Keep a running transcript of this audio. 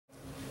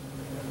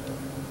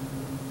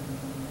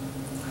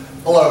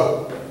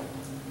Hello.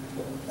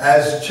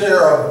 As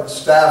Chair of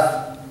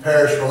Staff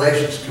Parish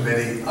Relations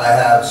Committee, I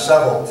have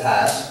several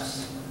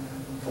tasks.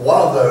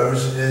 One of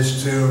those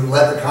is to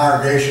let the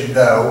congregation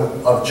know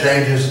of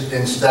changes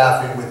in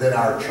staffing within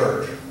our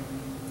church.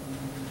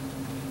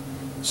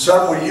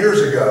 Several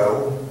years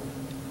ago,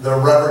 the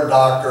Reverend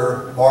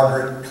Dr.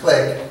 Margaret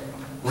Click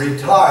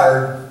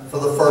retired for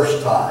the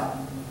first time.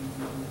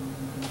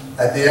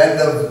 At the end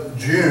of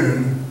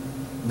June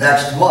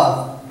next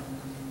month,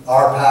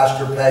 our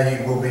Pastor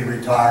Peggy will be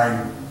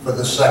retiring for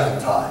the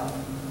second time.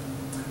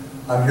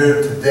 I'm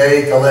here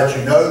today to let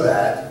you know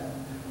that,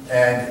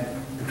 and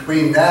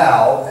between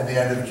now and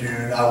the end of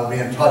June, I will be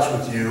in touch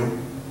with you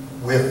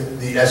with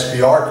the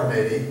SBR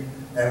committee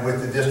and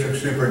with the district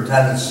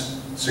superintendent's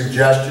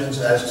suggestions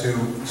as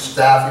to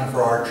staffing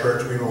for our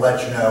church. We will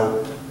let you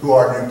know who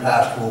our new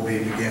pastor will be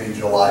beginning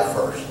July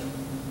 1st.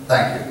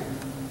 Thank you.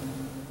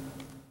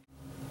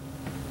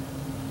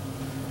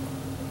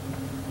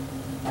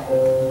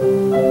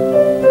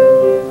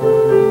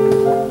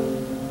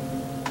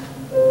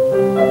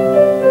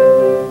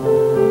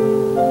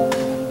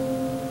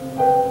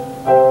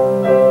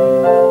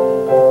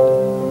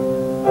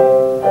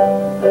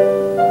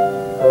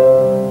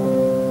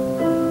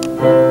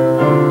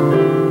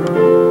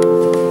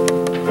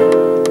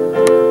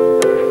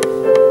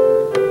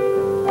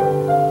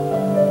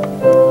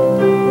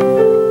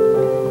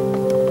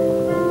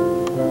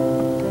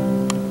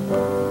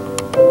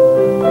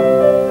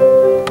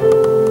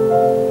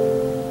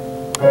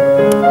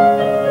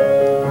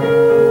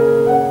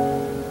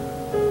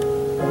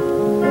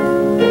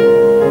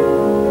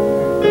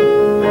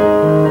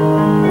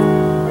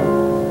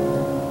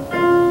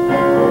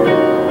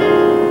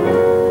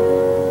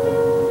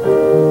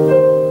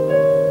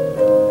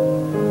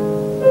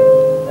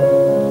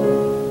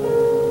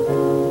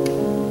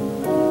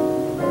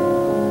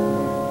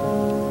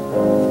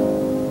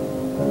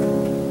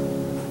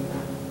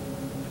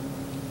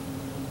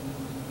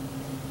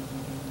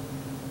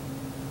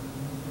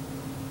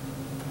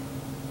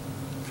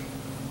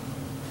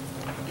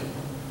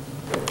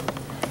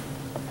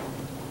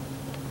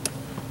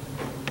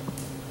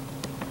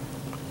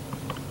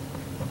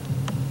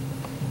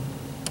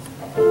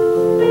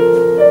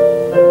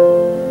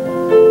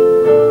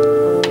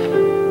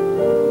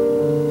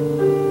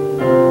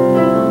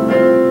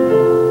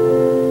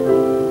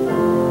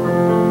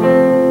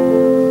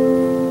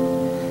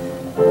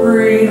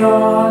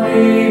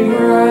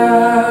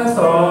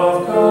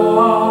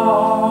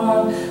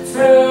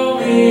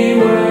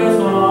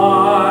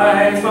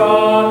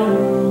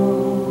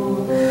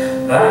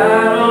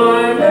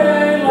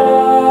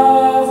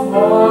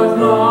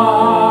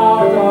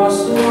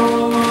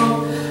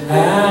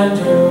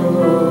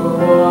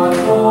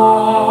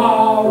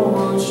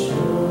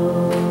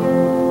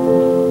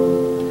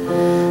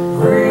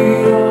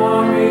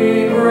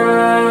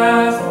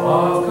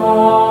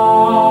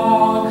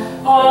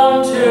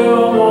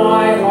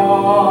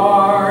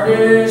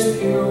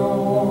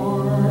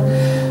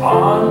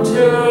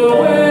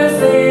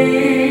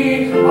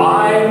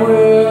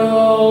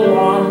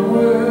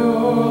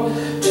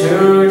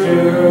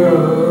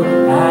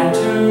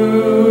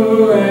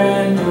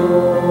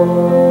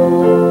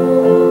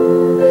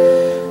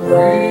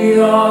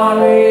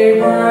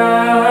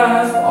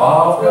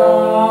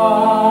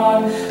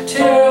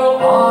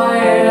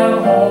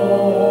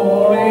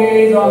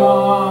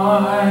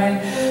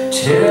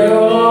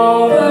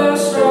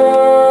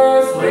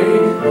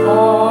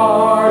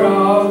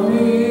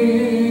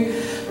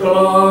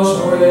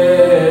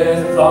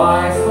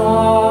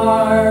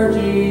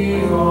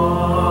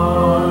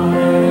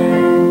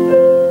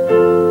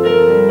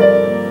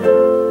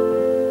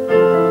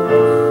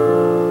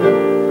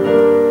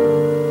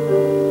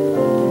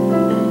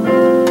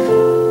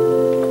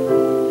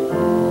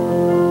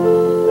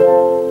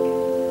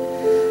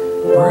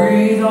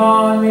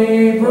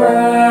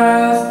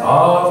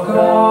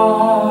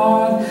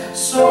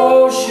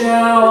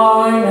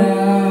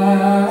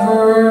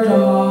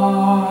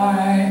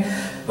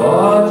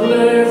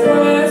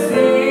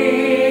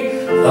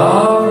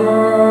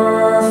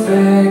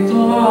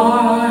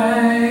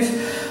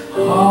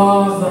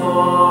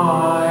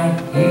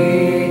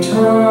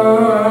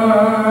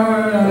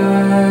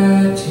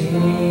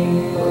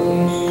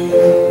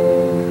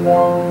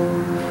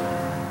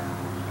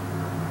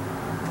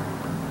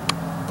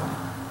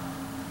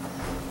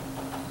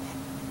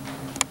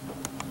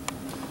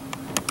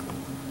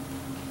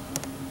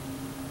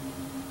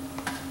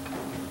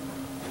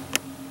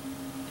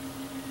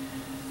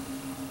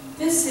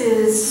 This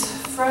is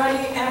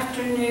Friday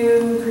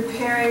afternoon,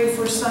 preparing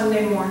for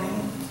Sunday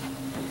morning.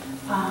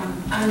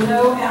 I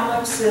know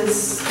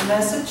Alex's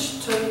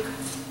message took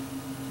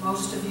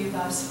most of you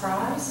by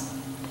surprise,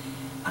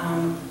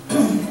 and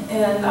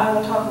I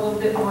will talk a little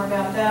bit more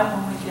about that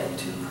when we get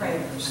to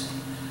prayers.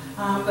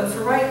 But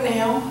for right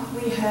now,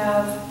 we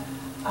have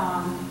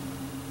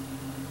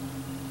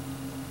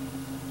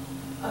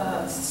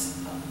a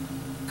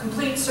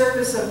complete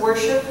service of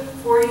worship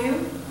for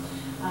you.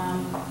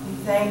 We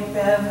thank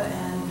Bev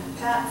and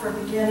Pat for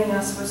beginning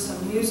us with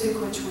some music,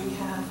 which we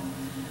have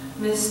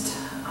missed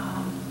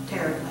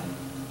terribly.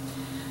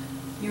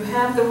 You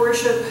have the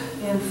worship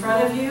in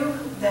front of you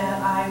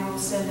that I will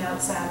send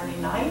out Saturday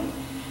night,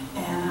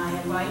 and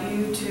I invite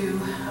you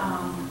to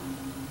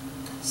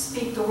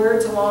speak the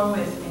words along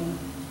with me.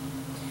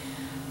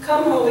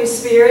 Come, Holy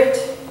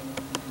Spirit,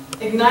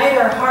 ignite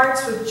our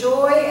hearts with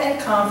joy and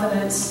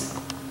confidence,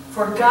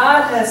 for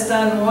God has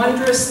done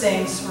wondrous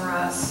things for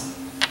us.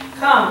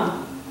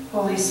 Come,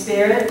 Holy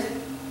Spirit,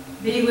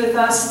 be with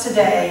us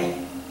today.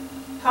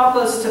 Help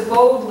us to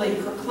boldly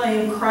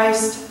proclaim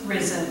Christ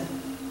risen.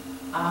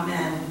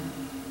 Amen.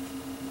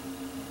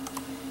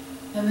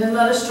 And then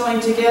let us join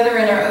together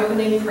in our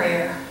opening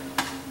prayer.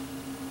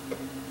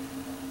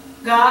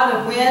 God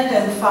of wind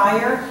and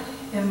fire,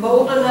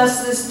 embolden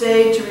us this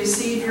day to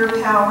receive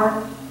your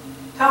power.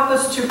 Help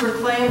us to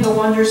proclaim the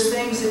wondrous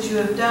things that you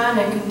have done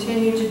and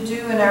continue to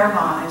do in our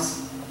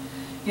lives.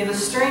 Give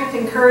us strength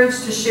and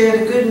courage to share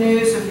the good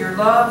news of your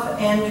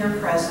love and your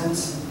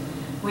presence.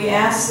 We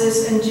ask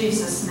this in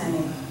Jesus'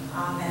 name.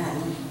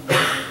 Amen.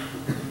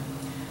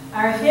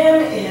 Our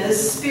hymn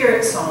is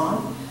Spirit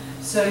Song.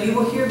 So you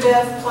will hear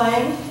Bev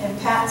playing and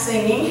Pat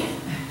singing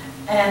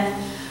and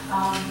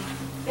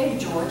maybe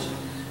George.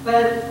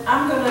 But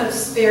I'm going to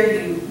spare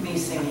you me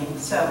singing.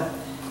 So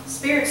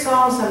Spirit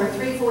Songs number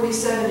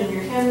 347 in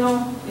your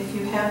hymnal. If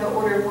you have the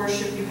order of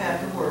worship, you have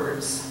the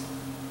words.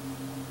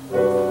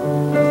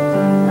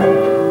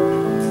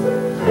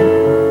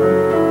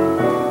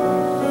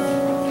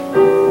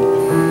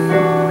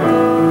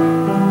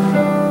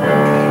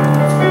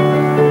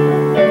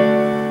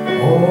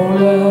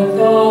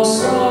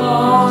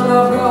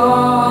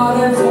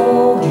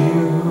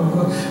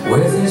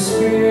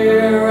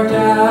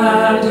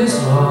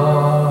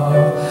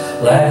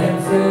 Let him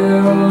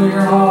fill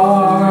your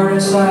heart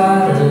and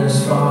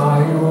satisfy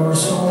your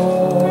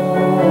soul.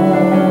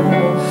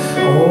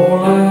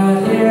 Oh,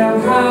 let him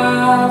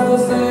have the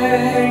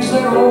things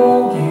that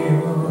hold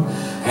you,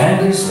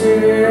 and his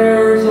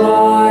spirit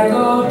like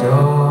a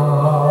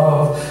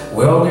dove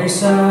will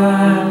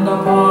descend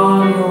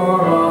upon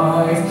your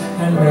life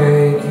and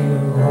make you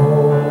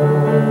whole.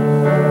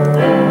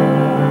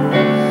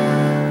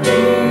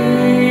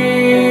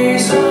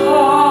 Jesus,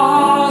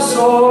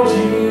 oh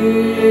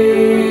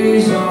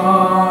Jesus,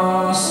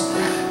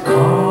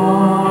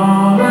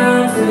 come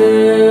and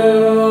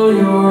fill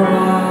your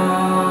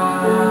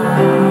lives.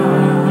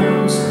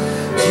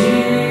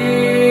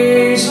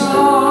 Jesus,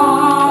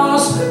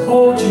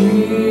 oh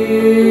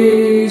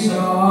Jesus,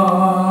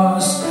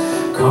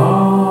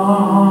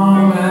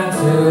 come and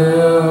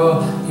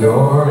fill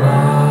your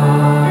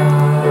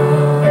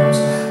lives.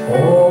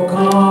 Oh,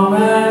 come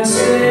and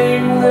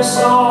sing this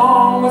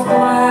song with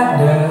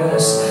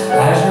gladness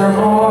as your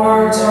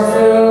hearts are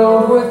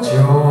filled with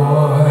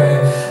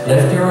joy.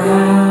 Lift your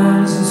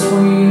hands in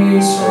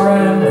sweet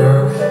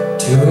surrender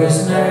to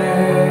his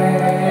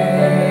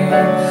name.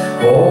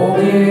 Oh,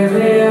 give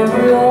him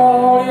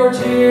all your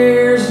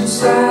tears and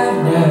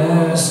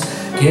sadness.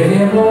 Give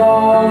him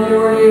all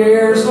your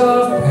years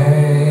of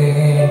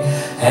pain,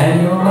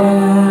 and you'll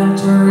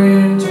enter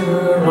into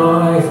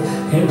life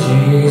in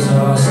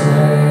Jesus'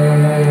 name.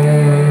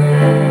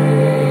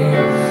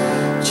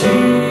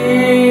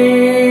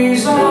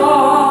 Jesus,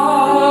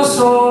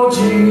 oh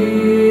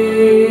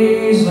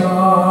Jesus,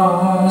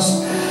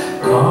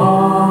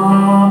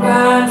 come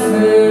and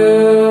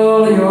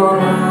fill your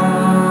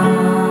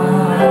lives.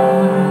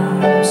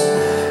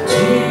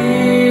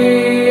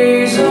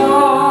 Jesus,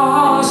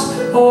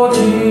 oh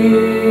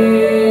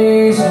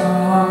Jesus,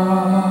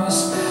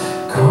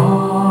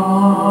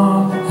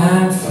 come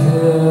and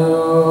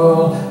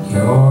fill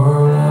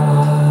your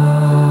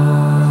lives.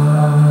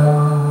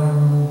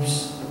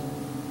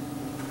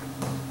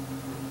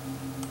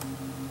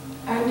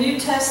 Our New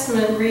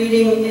Testament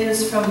reading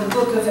is from the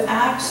book of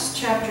Acts,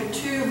 chapter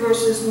 2,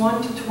 verses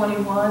 1 to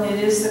 21. It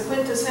is the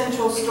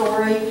quintessential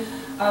story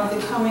of the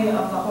coming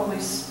of the Holy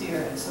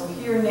Spirit. So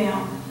hear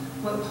now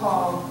what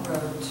Paul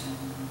wrote.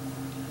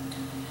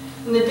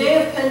 When the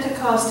day of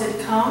Pentecost had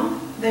come,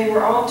 they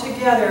were all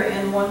together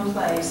in one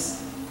place.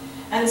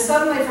 And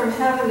suddenly from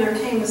heaven there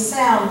came a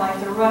sound like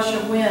the rush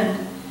of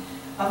wind,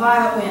 a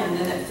violent wind,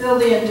 and it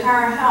filled the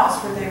entire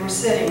house where they were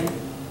sitting.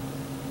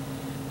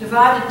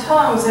 Divided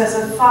tongues as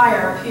of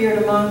fire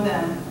appeared among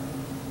them,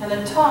 and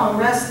a tongue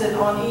rested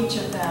on each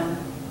of them.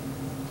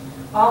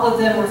 All of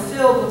them were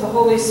filled with the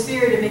Holy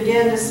Spirit and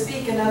began to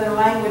speak in other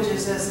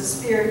languages as the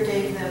Spirit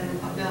gave them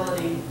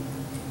ability.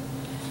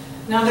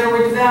 Now there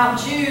were devout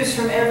Jews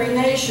from every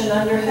nation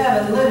under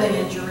heaven living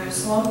in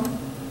Jerusalem.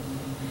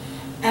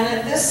 And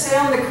at this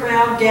sound the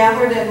crowd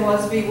gathered and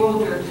was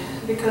bewildered,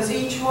 because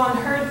each one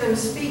heard them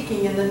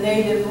speaking in the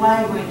native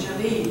language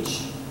of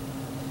each.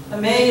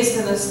 Amazed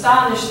and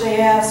astonished, they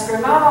asked, "Are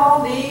not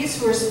all these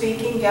who are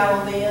speaking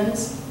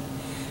Galileans?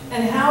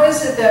 And how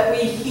is it that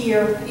we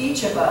hear,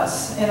 each of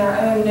us, in our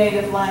own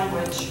native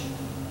language?"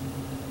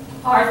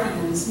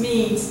 Parthians,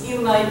 Medes,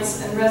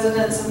 Elamites, and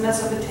residents of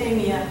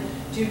Mesopotamia,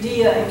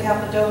 Judea and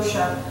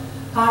Cappadocia,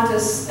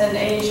 Pontus and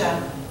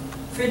Asia,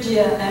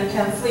 Phrygia and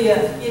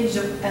Pamphylia,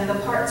 Egypt, and the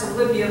parts of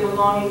Libya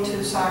belonging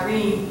to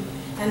Cyrene,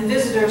 and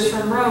visitors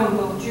from Rome,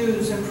 both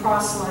Jews and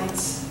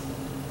proselytes,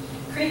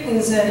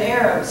 Cretans and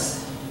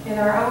Arabs. In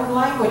our own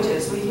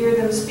languages, we hear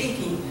them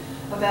speaking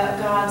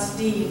about God's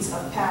deeds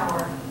of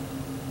power.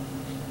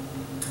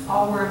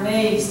 All were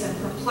amazed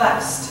and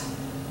perplexed,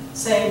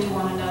 saying to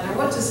one another,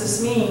 "What does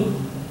this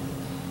mean?"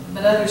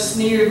 But others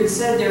sneered and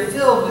said, "They're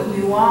filled with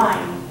new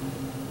wine."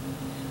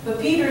 But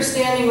Peter,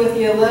 standing with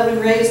the 11,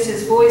 raised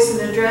his voice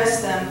and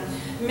addressed them,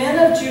 "Men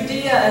of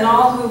Judea and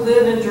all who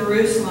live in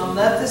Jerusalem,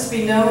 let this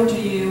be known to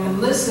you, and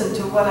listen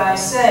to what I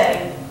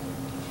say.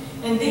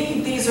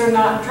 Indeed, these are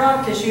not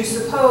drunk as you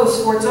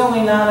suppose, for it's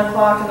only 9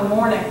 o'clock in the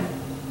morning.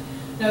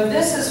 No,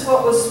 this is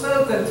what was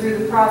spoken through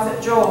the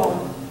prophet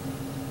Joel.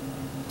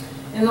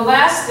 In the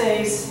last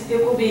days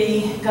it will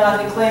be,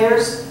 God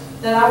declares,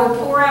 that I will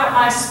pour out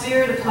my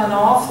Spirit upon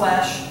all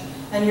flesh,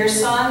 and your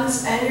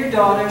sons and your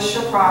daughters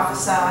shall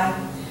prophesy,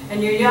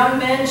 and your young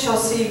men shall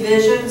see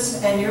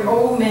visions, and your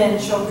old men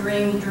shall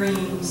dream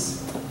dreams.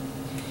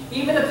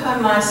 Even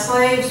upon my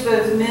slaves,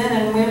 both men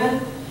and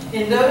women,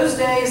 in those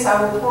days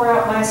I will pour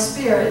out my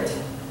Spirit,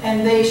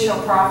 and they shall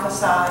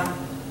prophesy.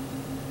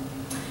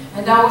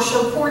 And I will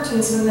show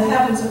portents in the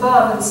heavens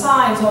above, and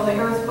signs on the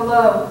earth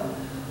below,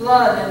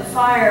 blood and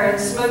fire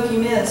and smoky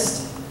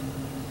mist.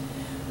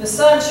 The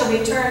sun shall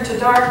be turned to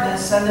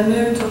darkness, and the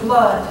moon to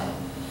blood,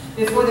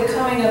 before the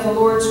coming of the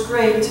Lord's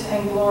great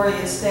and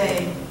glorious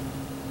day.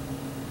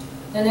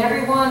 Then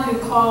everyone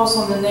who calls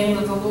on the name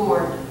of the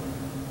Lord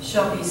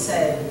shall be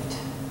saved."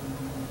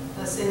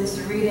 Thus ends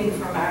the reading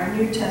from our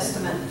New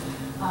Testament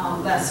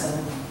lesson.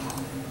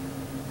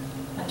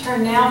 I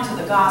turn now to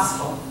the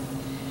Gospel.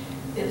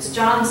 It's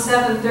John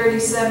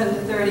 7:37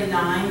 to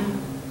 39.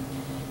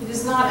 It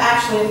is not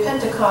actually a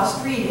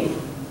Pentecost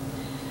reading,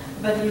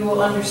 but you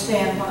will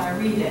understand when I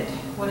read it,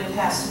 what it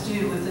has to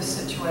do with this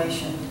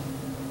situation.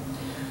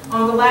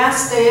 On the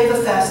last day of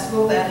the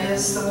festival, that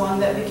is, the one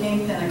that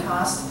became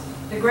Pentecost,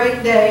 the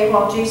great day,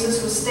 while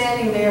Jesus was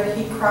standing there,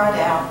 he cried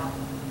out,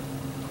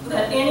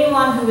 "Let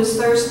anyone who is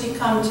thirsty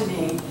come to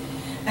me,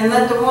 and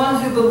let the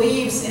one who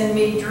believes in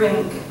me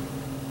drink.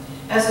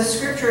 As the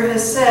scripture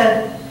has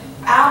said,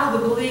 out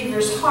of the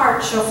believer's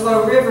heart shall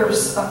flow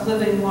rivers of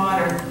living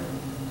water."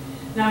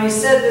 Now he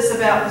said this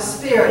about the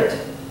Spirit,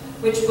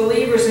 which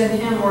believers in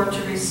him were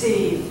to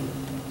receive.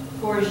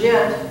 For as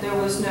yet there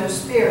was no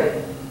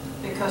Spirit,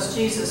 because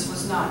Jesus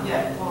was not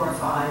yet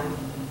glorified.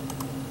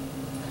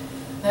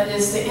 That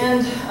is the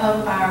end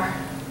of our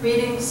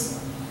readings.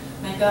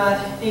 May God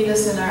aid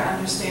us in our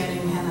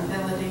understanding and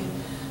ability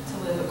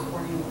to live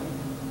accordingly.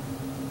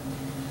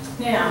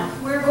 Now,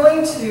 we're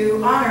going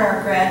to honor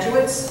our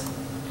graduates.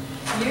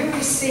 You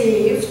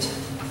received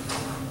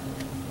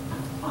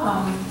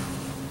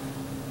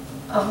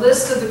a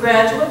list of the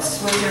graduates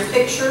with their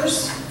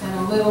pictures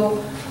and a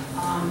little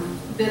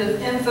bit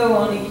of info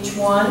on each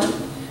one.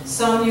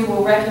 Some you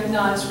will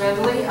recognize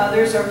readily,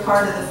 others are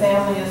part of the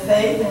family of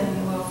faith,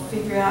 and we'll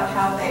figure out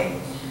how they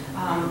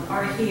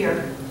are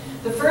here.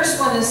 The first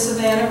one is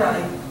Savannah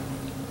Ruddy.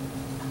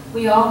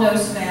 We all know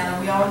Savannah,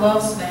 we all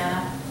love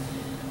Savannah.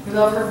 We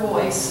love her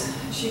voice.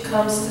 She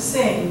comes to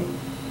sing,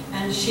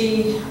 and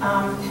she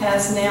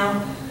has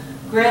now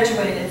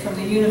graduated from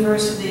the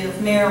University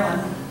of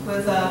Maryland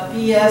with a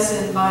BS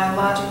in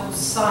Biological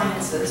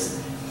Sciences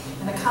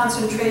and a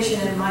concentration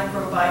in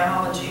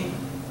microbiology.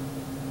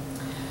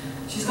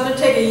 She's going to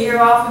take a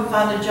year off and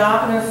find a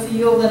job in her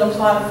field and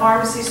apply to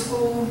pharmacy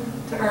school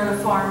to earn a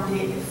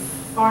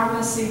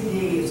Pharmacy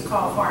D. It's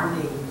called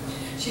Pharm D.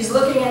 She's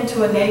looking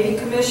into a Navy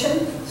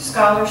commission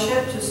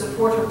scholarship to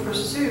support her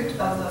pursuit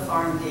of the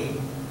Pharm D.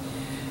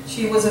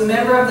 She was a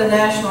member of the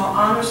National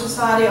Honor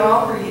Society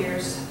all her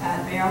years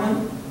at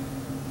Maryland,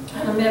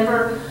 and a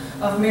member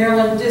of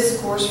Maryland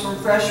Discourse from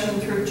freshman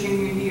through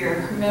junior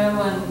year.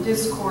 Maryland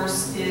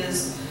Discourse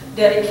is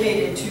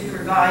dedicated to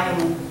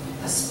providing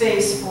a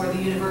space for the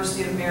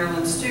University of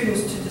Maryland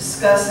students to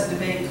discuss and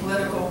debate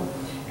political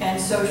and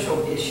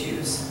social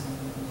issues.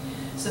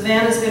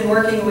 Savannah's been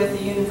working with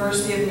the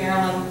University of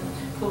Maryland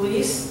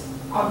Police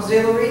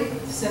Auxiliary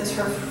since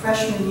her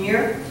freshman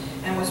year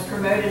and was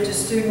promoted to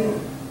student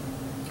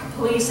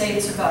police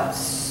aid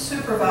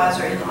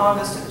supervisor in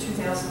August of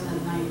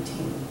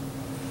 2019.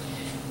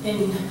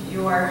 In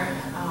your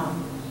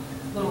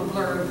little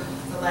blurb,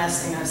 the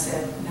last thing I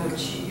said, note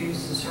she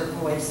uses her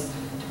voice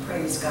to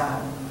praise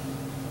God.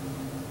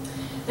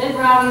 Then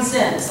Riley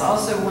Zentz,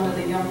 also one of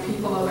the young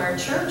people of our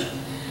church.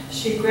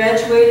 She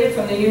graduated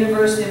from the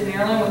University of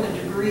Maryland with a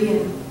degree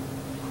in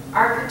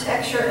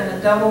architecture and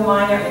a double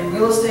minor in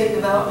real estate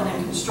development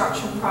and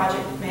construction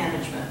project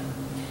management.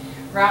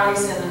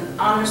 Riley's in an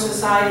honor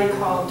society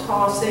called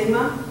Tau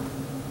Sigma,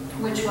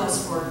 which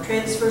was for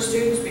transfer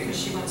students because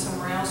she went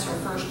somewhere else her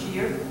first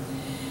year.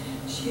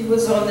 She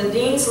was on the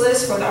dean's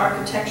list for the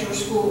architecture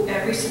school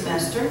every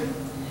semester.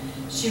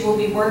 She will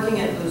be working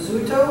at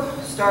Lesotho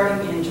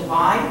starting in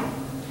July.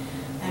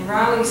 And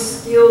Riley's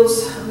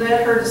skills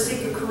led her to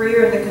seek a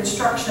career in the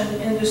construction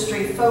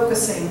industry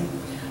focusing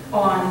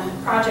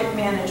on project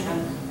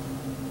management.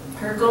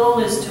 Her goal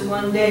is to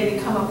one day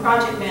become a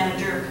project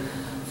manager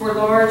for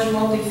large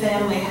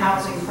multifamily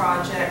housing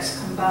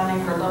projects,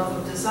 combining her love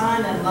of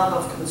design and love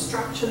of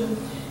construction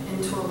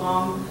into a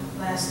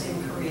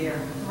long-lasting career.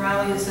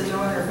 Riley is the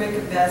daughter of Rick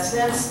and Beth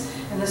Sentz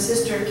and the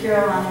sister of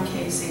Caroline and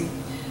Casey.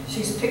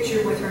 She's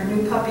pictured with her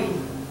new puppy,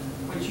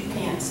 which you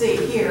can't see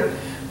here,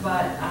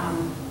 but a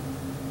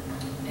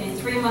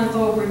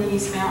 3-month-old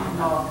Bernese mountain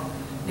dog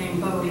named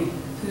Bodie,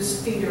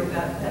 whose feet are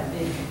about that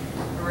big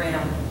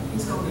around.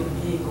 He's going to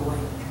be a big boy.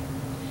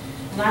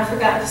 And I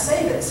forgot to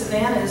say that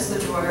Savannah is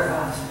the daughter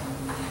of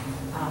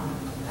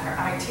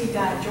our IT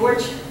guy,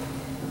 George,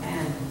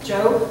 and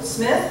Joe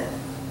Smith,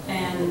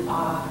 and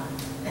a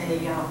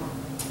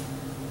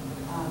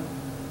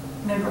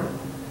member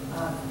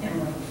of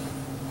Emory.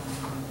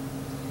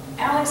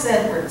 Alex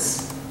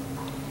Edwards.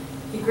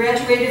 He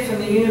graduated from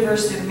the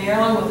University of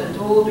Maryland with a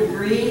dual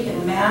degree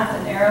in math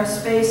and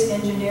aerospace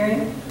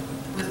engineering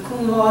with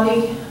cum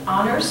laude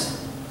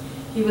honors.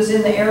 He was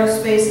in the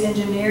Aerospace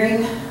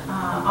Engineering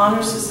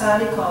Honor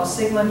Society called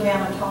Sigma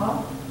Gamma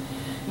Tau.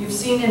 You've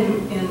seen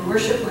him in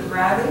Worship with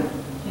Riley,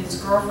 his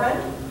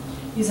girlfriend.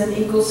 He's an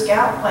Eagle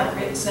Scout like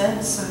Rick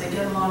Sentz, so they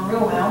get along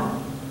real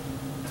well.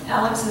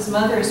 Alex's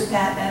mother is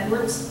Pat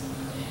Edwards.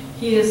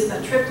 He is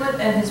a triplet,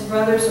 and his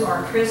brothers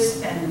are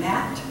Chris and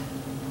Matt,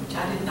 which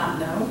I did not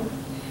know.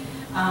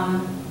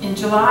 In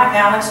July,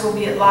 Alex will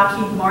be at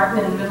Lockheed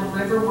Martin in Middle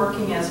River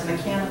working as a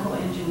mechanical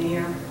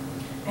engineer.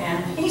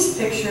 And he's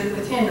pictured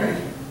with Henry.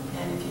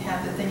 And if you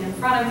have the thing in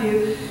front of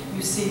you,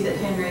 you see that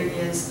Henry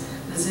is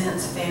the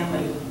Zentz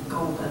family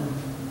golden.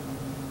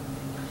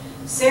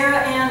 Sarah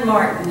Ann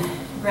Martin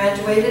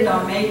graduated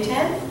on May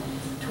 10,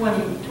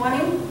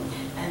 2020.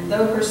 And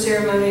though her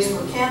ceremonies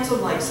were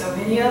canceled like so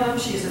many of them,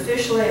 she's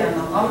officially an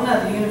alumna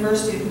of the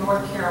University of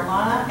North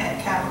Carolina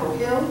at Capitol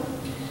Hill.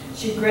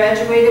 She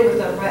graduated with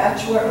a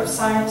Bachelor of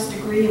Science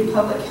degree in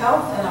Public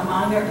Health and a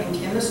minor in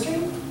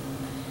Chemistry.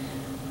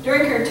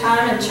 During her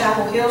time in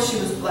Chapel Hill, she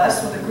was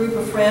blessed with a group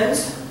of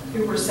friends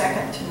who were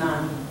second to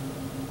none.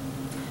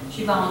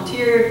 She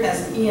volunteered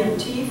as an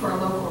EMT for a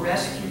local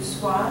rescue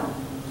squad.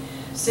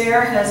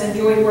 Sarah has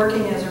enjoyed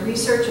working as a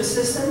research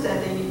assistant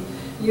at the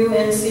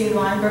UNC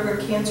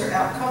Lineberger Cancer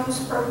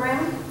Outcomes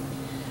Program.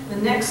 The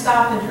next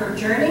stop in her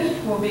journey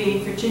will be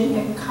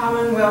Virginia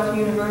Commonwealth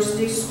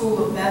University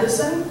School of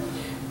Medicine,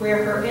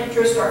 where her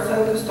interests are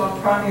focused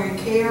on primary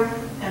care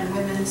and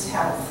women's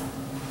health.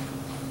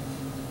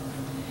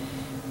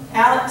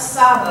 Alex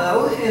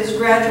Sabo is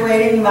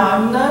graduating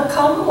magna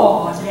cum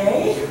laude,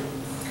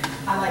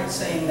 I like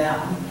saying that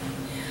one,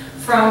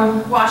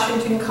 from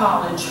Washington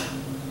College.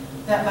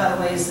 That, by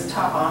the way, is the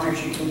top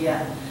honors you can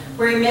get.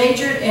 Where he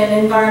majored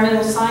in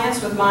environmental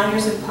science with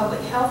minors in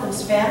public health and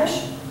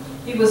Spanish.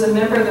 He was a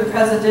member of the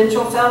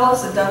Presidential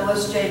Fellows, the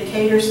Douglas J.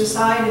 Cater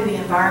Society, the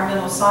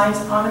Environmental Science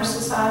Honor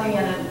Society,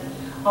 and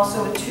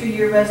also a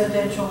 2-year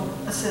residential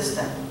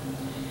assistant.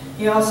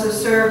 He also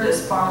served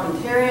as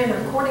parliamentarian,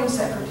 recording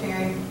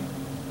secretary,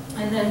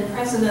 and then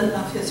president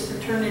of his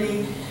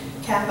fraternity,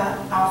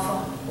 Kappa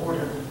Alpha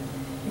Order.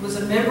 He was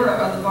a member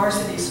of the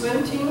varsity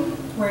swim team,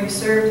 where he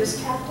served as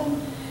captain,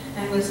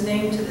 and was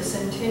named to the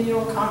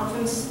Centennial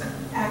Conference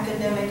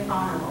Academic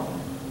Honor Roll.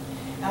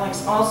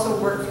 Alex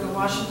also worked for the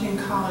Washington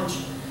College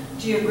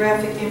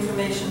Geographic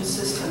Information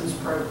Systems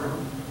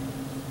Program.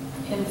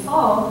 In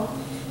fall,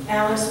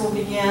 Alex will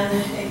begin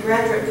a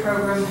graduate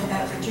program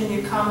at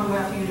Virginia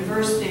Commonwealth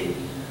University,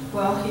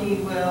 where he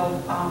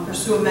will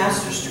pursue a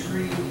master's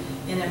degree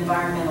in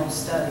environmental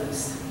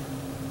studies.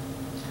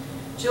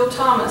 Jill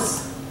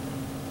Thomas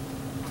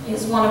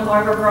is one of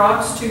Barbara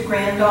Brock's 2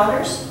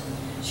 granddaughters.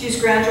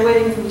 She's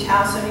graduating from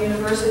Towson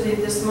University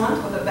this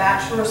month with a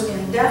bachelor's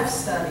in deaf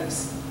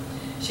studies.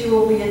 She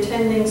will be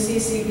attending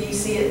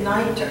CCBC at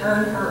night to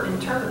earn her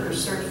interpreter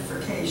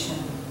certification.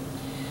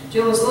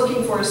 Jill is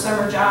looking for a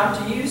summer job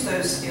to use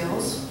those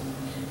skills.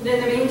 And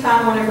in the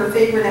meantime, one of her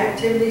favorite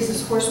activities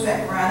is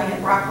horseback riding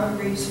at Rockland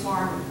Reeves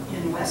Farm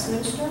in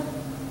Westminster.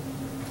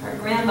 Her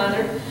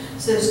grandmother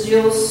says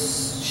Jill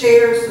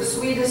shares the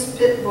sweetest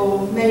pit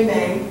bull, May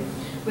May,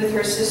 with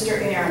her sister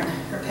Erin.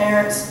 Her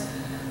parents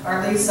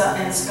are Lisa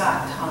and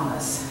Scott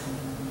Thomas.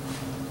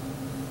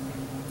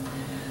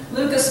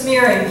 Lucas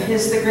Meering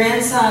is the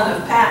grandson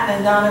of Pat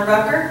and Donna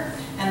Rucker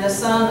and the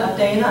son of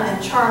Dana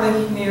and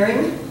Charlie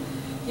Meering.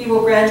 He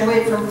will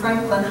graduate from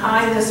Franklin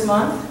High this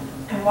month,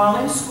 and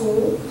while in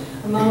school,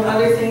 among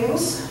other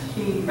things,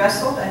 he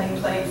wrestled and he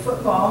played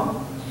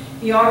football.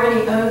 He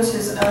already owns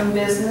his own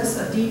business,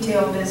 a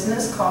detail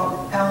business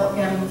called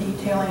LM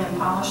Detailing and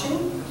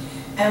Polishing,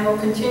 and will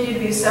continue to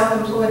be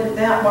self-employed at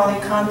that while he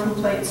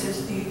contemplates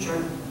his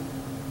future.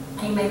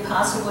 He may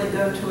possibly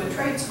go to a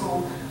trade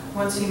school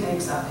once he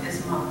makes up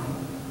his mind.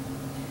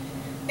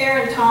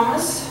 Erin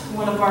Thomas,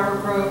 one of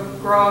Barbara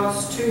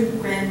Grogg's 2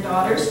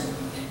 granddaughters,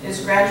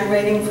 is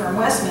graduating from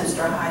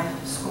Westminster High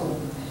School.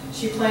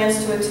 She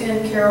plans to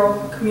attend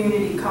Carroll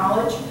Community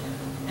College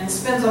and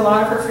spends a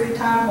lot of her free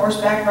time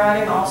horseback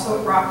riding, also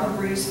at Rockland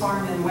Reeves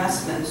Farm in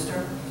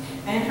Westminster.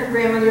 And her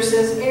grandmother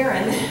says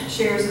Erin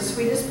shares the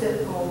sweetest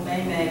pit bull,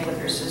 May May, with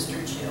her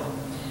sister Jill.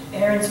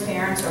 Erin's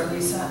parents are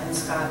Lisa and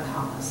Scott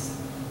Thomas.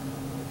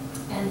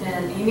 And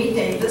then Amy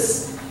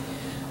Davis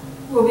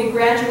will be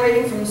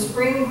graduating from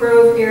Spring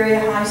Grove Area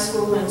High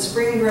School in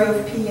Spring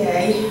Grove,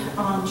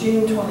 PA on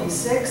June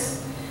 26th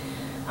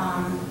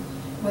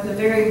with a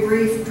very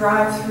brief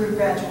drive-through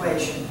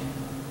graduation.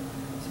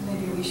 So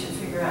maybe we should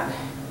figure out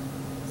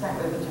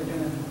exactly what they're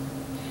doing.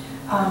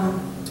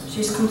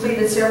 She's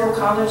completed several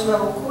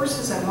college-level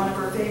courses, and one of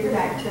her favorite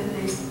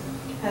activities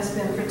has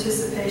been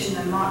participation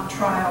in mock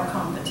trial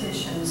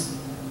competitions.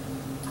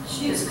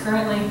 She is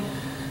currently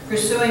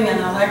pursuing an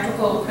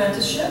electrical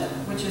apprenticeship,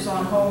 which is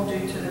on hold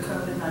due to the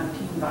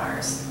COVID-19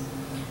 virus.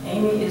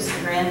 Amy is the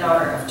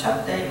granddaughter of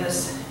Chuck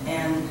Davis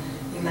and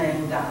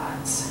Elaine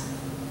Dodds.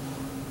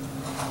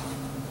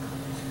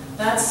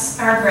 That's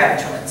our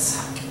graduates.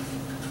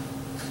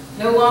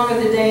 No longer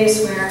the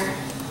days where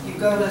you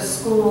go to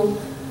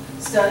school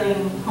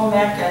studying home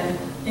ec and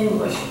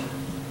English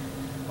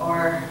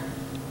or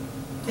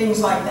things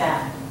like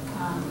that.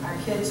 Our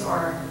kids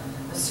are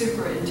a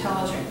super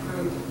intelligent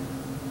group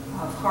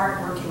of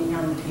hardworking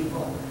young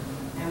people,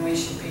 and we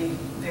should be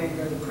very,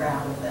 very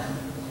proud of them,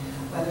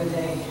 whether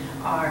they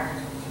are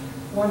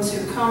ones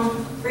who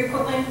come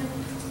frequently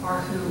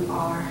or who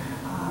are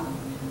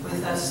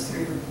with us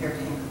through their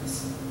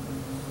parents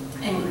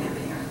and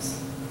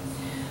grandparents.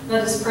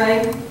 Let us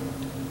pray.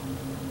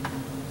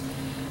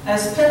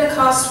 As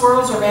Pentecost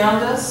swirls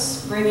around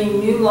us,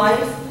 bringing new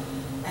life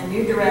and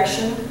new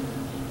direction,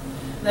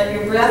 let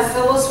your breath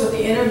fill us with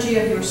the energy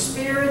of your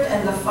spirit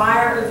and the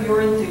fire of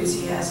your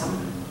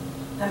enthusiasm.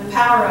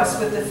 Empower us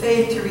with the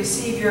faith to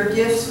receive your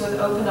gifts with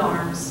open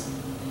arms.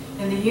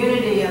 In the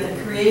unity of the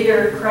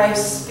Creator,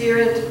 Christ's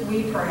Spirit,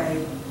 we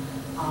pray.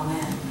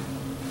 Amen.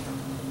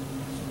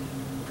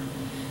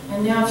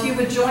 And now if you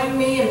would join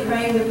me in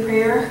praying the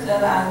prayer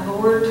that our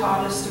Lord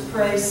taught us to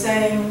pray,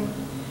 saying,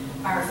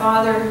 Our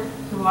Father,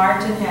 who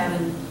art in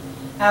heaven,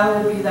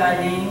 hallowed be thy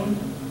name.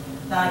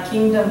 Thy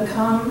kingdom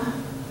come,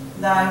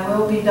 thy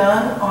will be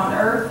done on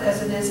earth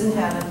as it is in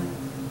heaven.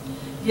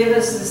 Give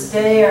us this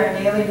day our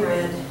daily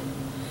bread,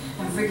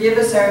 and forgive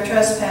us our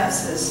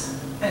trespasses,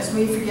 as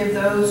we forgive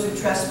those who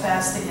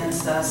trespass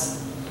against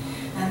us.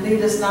 And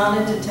lead us not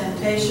into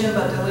temptation,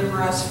 but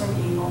deliver us from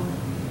evil.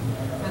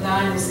 For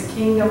thine is the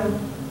kingdom,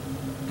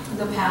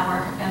 the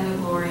power, and the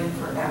glory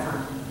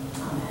forever.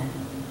 Amen.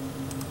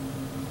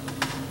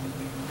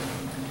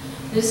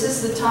 This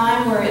is the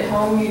time where at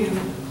home you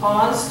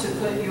pause to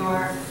put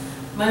your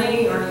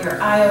money or your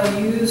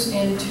IOUs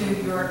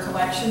into your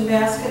collection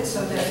basket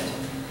so that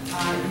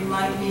you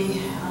might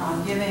be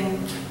giving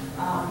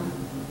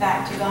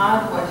back to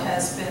God what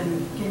has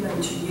been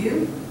given to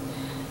you.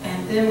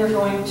 And then we're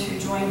going to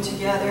join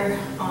together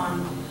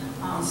on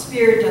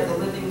Spirit of the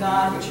Living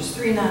God, which is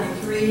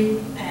 393,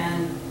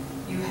 and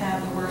you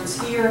have the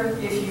words here.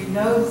 If you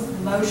know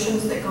the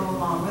motions that go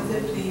along with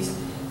it, please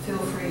feel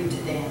free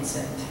to dance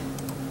it.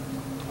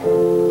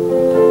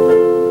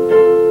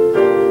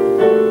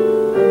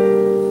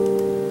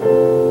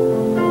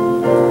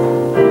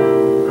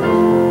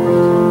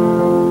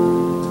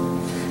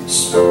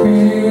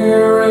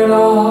 Spirit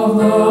of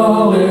the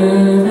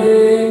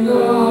living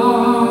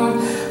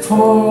God,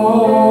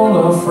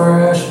 fall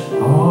afresh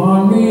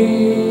on me.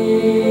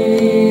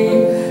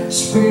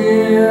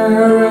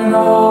 Spirit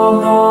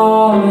of the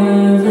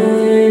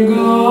living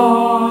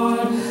God,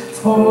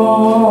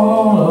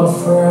 fall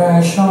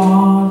afresh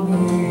on me.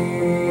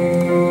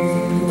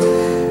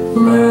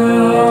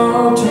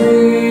 Melt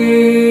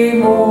me,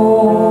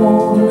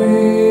 mold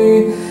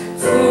me,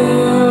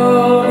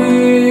 fill me,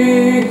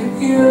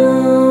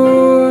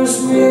 use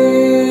me.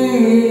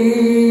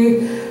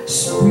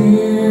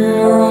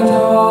 Spirit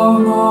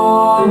of the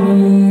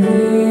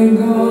living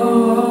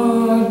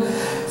God,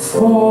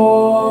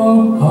 fall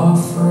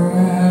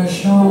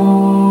afresh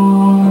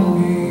on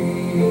me.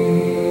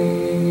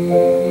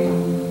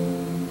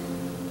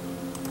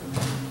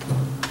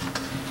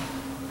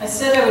 I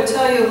said I would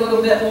tell you a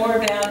little bit more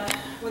about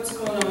what's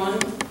going on.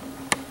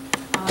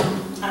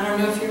 I don't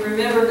know if you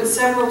remember, but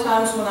several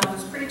times when I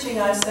was preaching,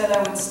 I said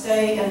I would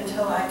stay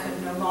until I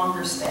could no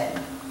longer stay.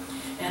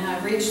 And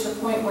I've reached the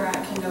point where I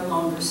can no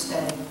longer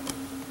stay.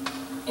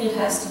 It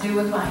has to do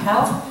with my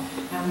health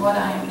and what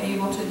I am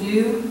able to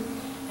do.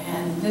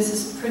 And this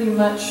is pretty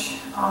much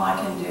all I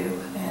can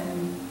do.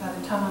 And by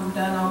the time I'm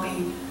done, I'll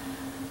be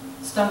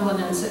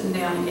stumbling and sitting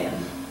down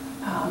again.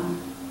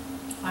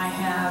 I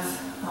have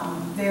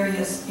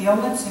various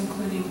ailments,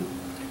 including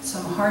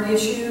some heart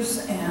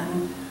issues,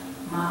 and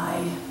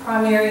my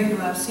primary, who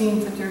I've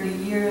seen for 30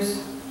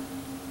 years,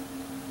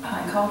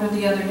 I called her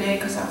the other day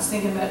because I was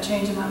thinking about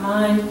changing my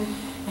mind,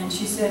 and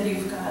she said,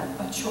 you've got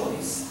a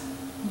choice.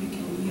 You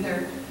can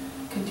either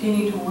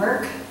continue to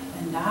work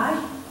and die,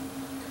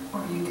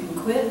 or you can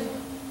quit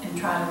and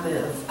try to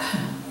live.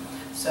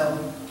 So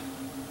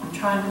I'm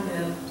trying to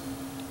live.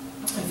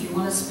 If you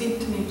want to speak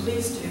to me,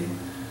 please do.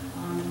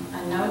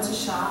 I know it's a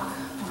shock.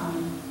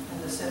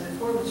 As I said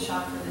before, it was a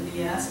shock for the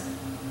DS.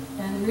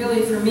 And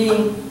really for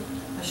me,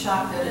 a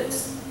shock that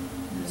it's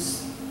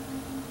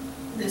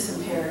this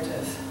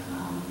imperative.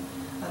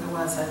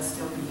 Otherwise I'd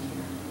still be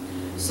here.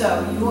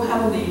 So you will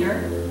have a leader.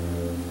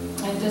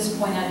 At this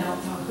point I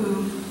don't know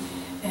who,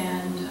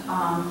 and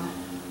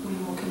we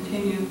will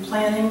continue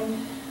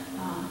planning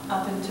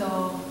up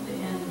until the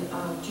end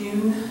of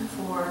June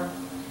for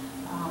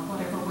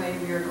whatever way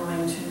we are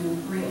going to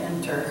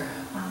re-enter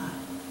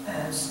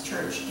as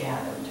church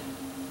gathered.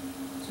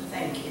 So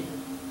thank you.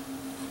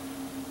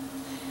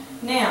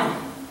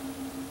 Now,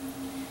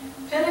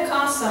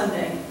 Pentecost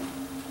Sunday.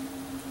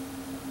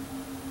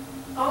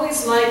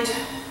 Always liked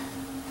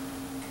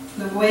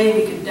the way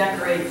we could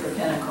decorate for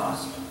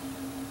Pentecost,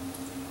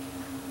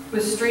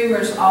 with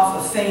streamers off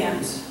of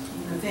fans,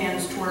 and the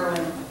fans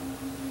twirling,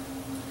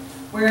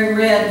 wearing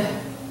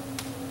red.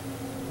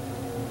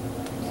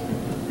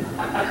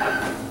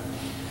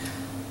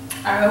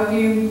 I hope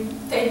you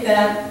take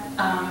that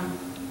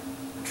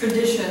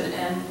tradition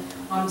and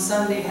on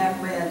Sunday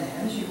have red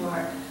as you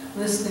are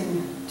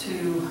listening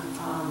to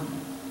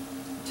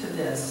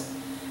this.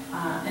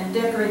 And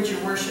decorate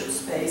your worship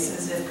space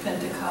as if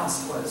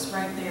Pentecost was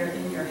right there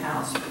in your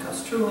house,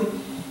 because truly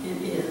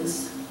it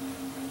is.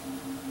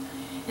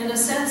 In a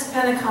sense,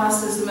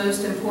 Pentecost is the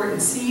most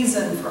important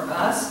season for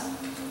us,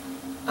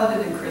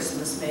 other than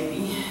Christmas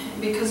maybe,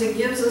 because it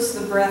gives us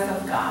the breath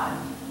of God.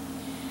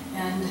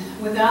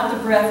 And without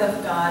the breath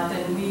of God,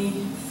 then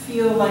we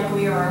feel like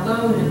we are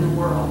alone in the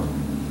world.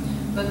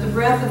 But the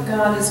breath of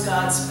God is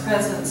God's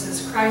presence,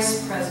 is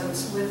Christ's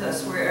presence with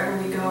us wherever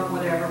we go and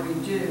whatever we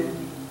do.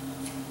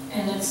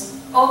 And it's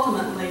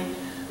ultimately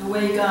the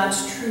way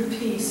God's true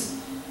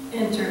peace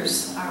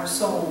enters our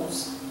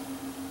souls.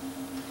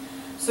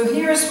 So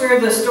here's where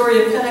the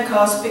story of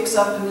Pentecost picks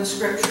up in the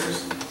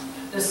scriptures.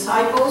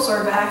 Disciples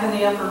are back in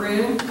the upper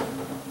room,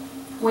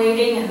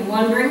 waiting and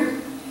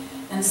wondering,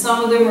 and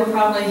some of them are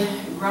probably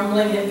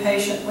grumbling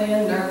impatiently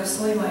and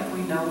nervously, like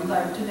we know we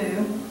like to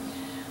do.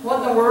 What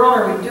in the world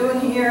are we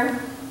doing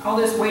here? All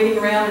this waiting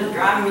around is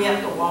driving me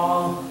up the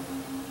wall.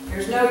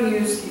 There's no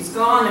use. He's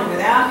gone, and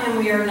without him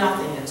we are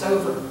nothing. It's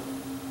over.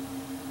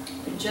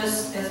 We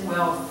just as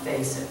well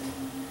face it.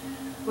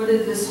 What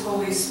is this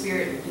Holy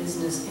Spirit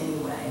business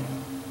anyway?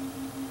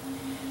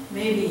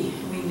 Maybe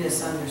we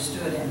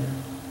misunderstood him.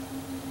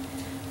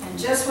 And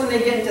just when they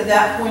get to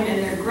that point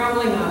and they're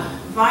grumbling, a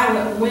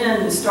violent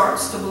wind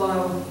starts to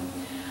blow.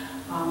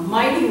 A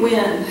mighty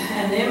wind,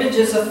 and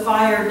images of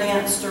fire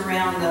danced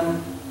around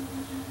them.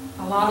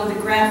 A lot of the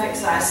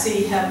graphics I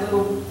see have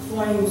little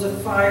flames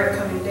of fire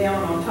coming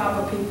down on top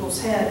of people's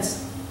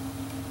heads.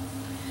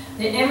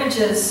 The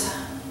images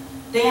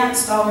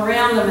danced all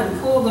around them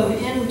and pulled them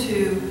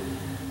into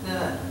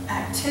the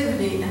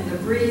activity and the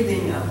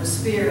breathing of the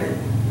Spirit.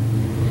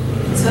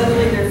 And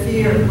suddenly their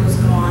fear was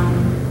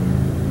gone.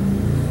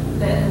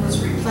 That it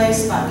was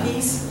replaced by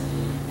peace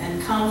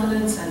and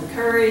confidence and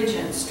courage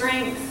and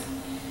strength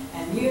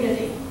and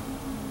unity.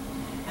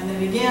 And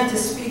they began to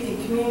speak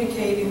and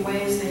communicate in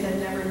ways they had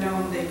never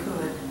known they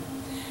could.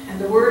 And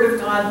the Word of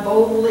God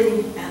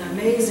boldly and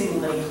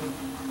amazingly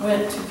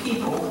went to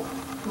people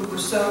who were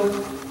so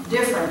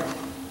different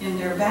in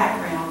their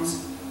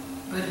backgrounds,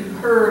 but who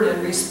heard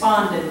and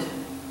responded.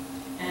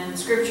 And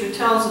Scripture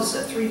tells us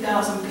that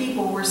 3,000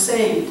 people were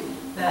saved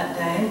that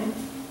day.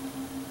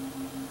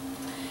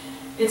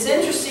 It's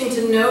interesting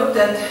to note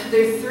that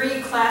there are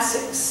three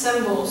classic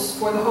symbols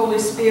for the Holy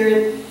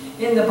Spirit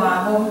in the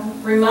Bible.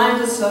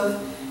 Remind us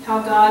of how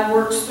God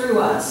works through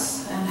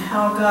us and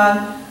how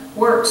God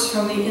works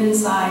from the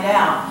inside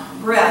out.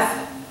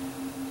 Breath,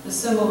 the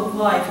symbol of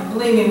life. And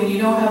believe me, when you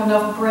don't have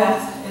enough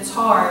breath, it's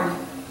hard.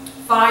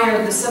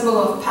 Fire, the symbol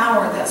of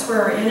power. That's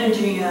where our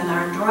energy and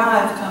our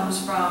drive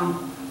comes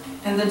from.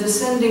 And the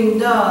descending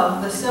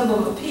dove, the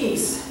symbol of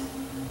peace.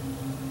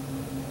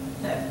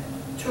 That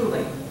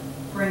truly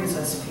brings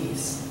us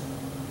peace.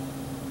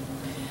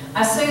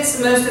 I say it's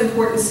the most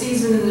important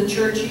season in the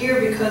church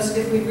year because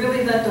if we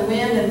really let the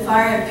wind and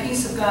fire and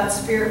peace of God's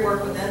Spirit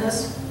work within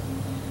us,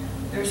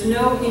 there's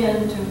no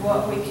end to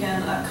what we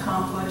can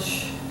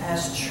accomplish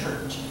as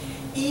church,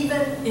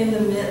 even in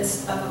the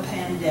midst of a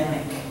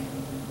pandemic.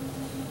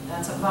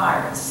 That's a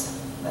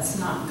virus. That's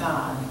not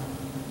God.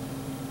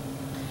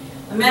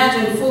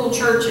 Imagine full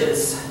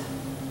churches,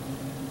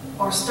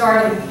 or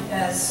starting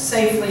as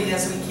safely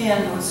as we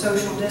can with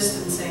social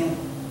distancing.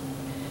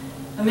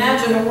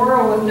 Imagine a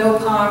world with no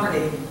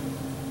poverty.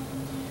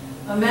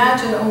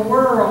 Imagine a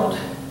world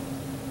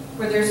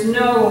where there's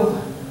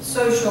no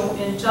social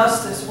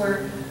injustice,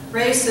 where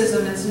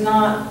racism is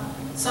not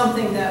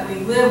something that we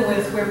live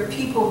with, where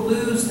people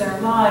lose their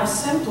lives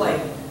simply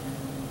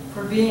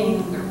for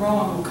being the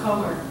wrong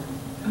color.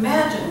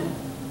 Imagine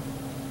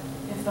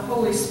if the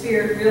Holy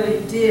Spirit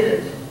really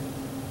did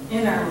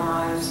in our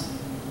lives,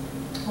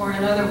 or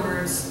in other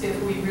words, if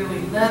we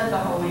really let the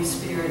Holy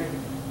Spirit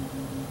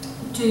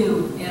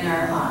do in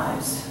our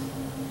lives.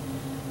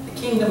 The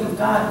kingdom of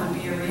God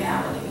would be a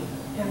reality,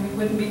 and we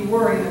wouldn't be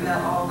worrying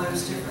about all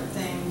those different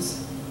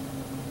things.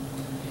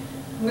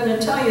 I'm going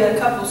to tell you a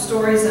couple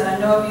stories that I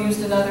know I've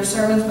used in other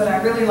sermons, but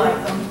I really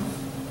like them.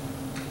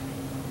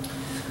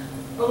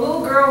 A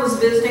little girl was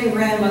visiting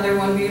grandmother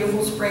one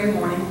beautiful spring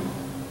morning.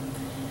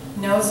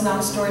 No, it's not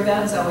a story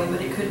about Zoe,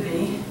 but it could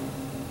be.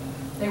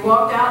 They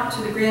walked out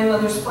to the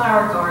grandmother's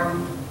flower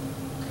garden,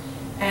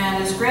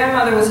 And as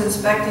grandmother was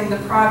inspecting the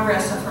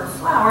progress of her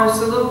flowers,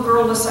 the little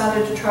girl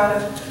decided to try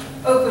to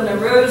open a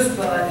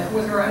rosebud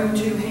with her own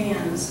 2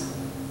 hands.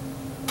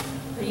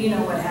 But you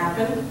know what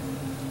happened.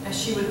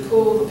 As she would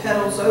pull the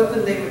petals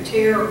open, they would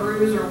tear or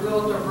bruise or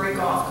wilt or break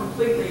off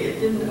completely. It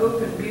didn't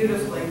open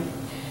beautifully.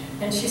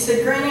 And she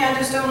said, "Granny, I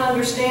just don't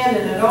understand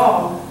it at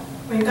all.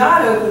 When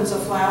God opens a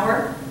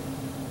flower,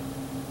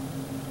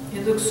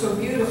 it looks so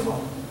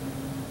beautiful.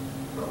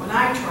 But when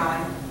I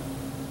try,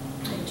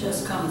 it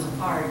just comes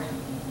apart."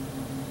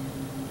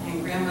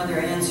 And grandmother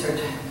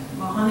answered,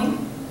 "Well, honey,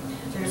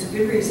 there's a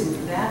good reason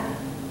for that.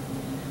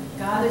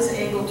 God is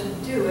able to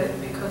do it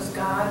because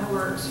God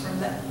works from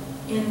the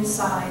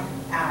inside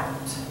out.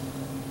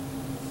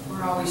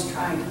 We're always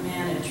trying to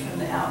manage from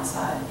the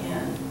outside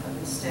in, but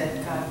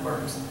instead God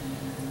works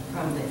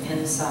from the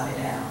inside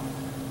out."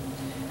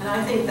 And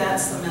I think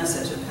that's the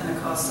message of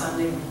Pentecost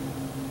Sunday.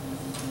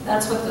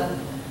 That's what the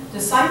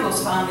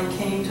disciples finally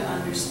came to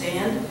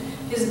understand.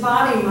 His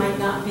body might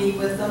not be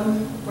with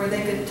them where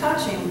they could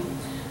touch him,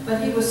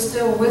 but he was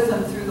still with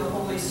them through the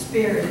Holy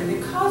Spirit. And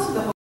because of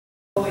the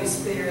Holy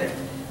Spirit,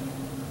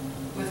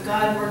 with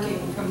God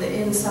working from the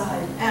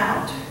inside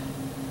out,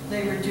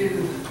 they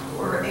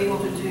were able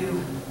to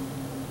do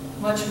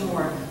much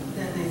more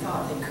than they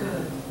thought they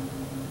could.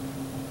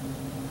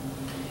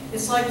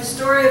 It's like the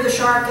story of the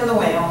shark and the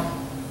whale.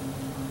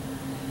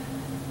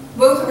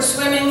 Both were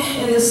swimming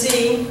in the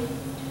sea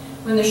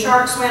when the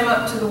shark swam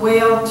up to the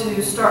whale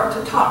to start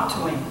to talk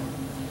to him.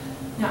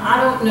 Now,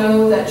 I don't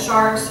know that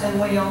sharks and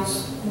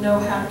whales know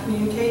how to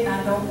communicate.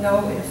 I don't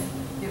know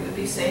if it would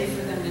be safe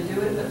for them to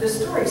do it, but the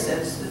story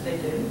says that they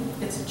do.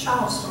 It's a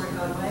child's story,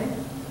 by the way.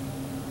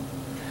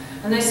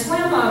 And they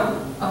swam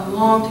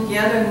along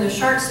together, and the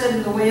shark said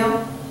to the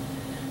whale,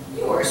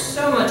 "You are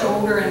so much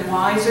older and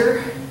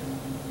wiser.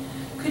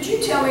 Could you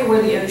tell me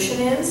where the ocean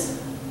is?"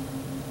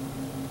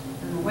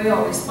 And the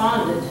whale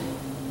responded,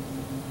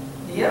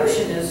 "The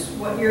ocean is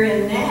what you're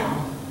in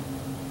now."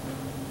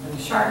 And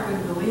the shark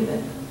wouldn't believe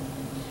it.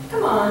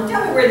 "Come on,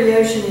 tell me where the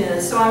ocean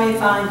is so I may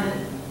find it."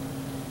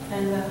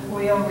 And the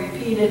whale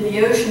repeated,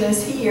 "The ocean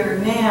is here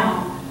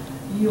now.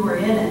 You are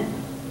in it."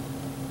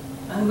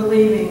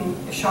 Unbelieving,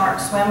 the shark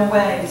swam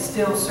away,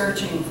 still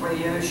searching for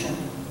the ocean.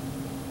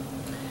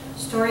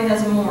 The story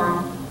has a moral,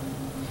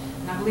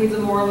 and I believe the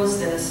moral is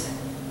this: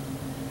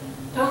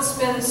 don't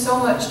spend so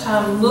much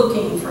time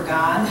looking for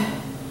God,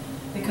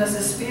 because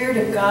the Spirit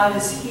of God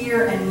is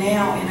here and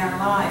now in our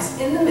lives,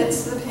 in the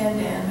midst of the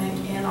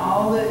pandemic, in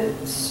all the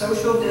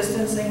social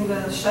distancing,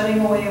 the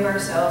shutting away of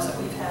ourselves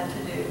that we've had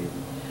to do,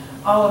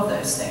 all of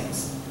those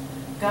things.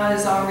 God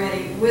is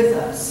already with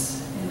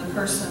us in the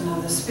person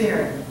of the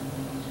Spirit.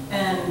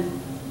 And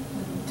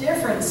the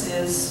difference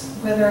is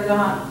whether or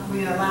not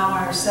we allow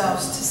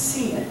ourselves to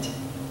see it,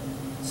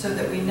 so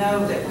that we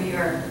know that we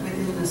are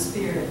within the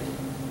Spirit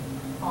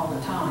all the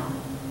time.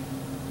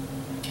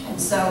 And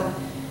so,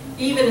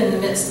 even in the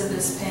midst of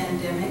this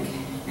pandemic,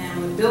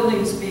 and with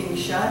buildings being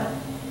shut,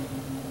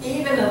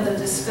 even of the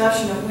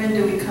discussion of when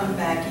do we come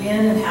back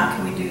in and how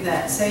can we do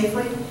that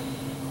safely,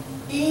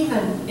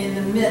 even in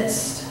the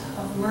midst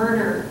of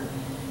murder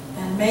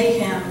and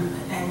mayhem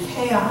and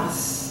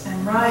chaos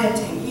and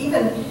rioting,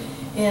 even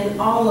in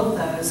all of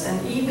those,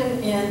 and even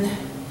in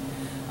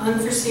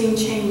unforeseen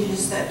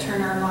changes that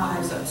turn our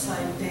lives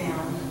upside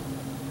down,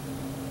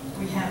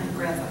 we have the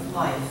breath of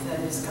life that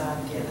is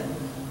God-given.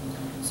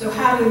 So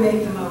how do we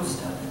make the most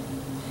of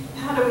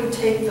it? How do we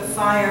take the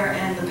fire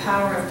and the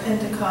power of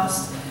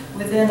Pentecost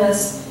within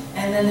us,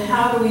 and then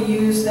how do we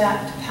use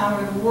that to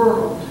power the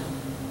world?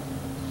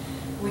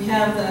 We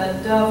have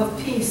the dove of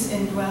peace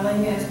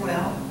indwelling as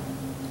well.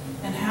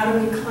 And how do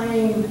we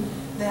claim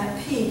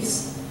that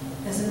peace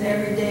as an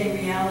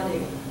everyday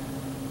reality?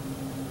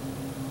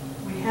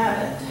 We have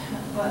it,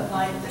 but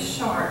like the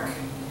shark,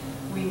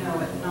 we know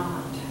it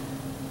not.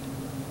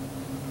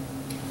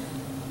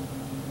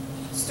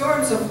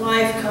 Storms of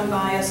life come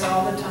by us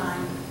all the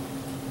time,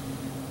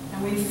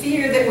 and we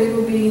fear that we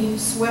will be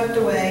swept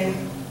away.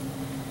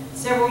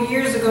 Several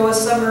years ago, a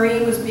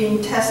submarine was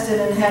being tested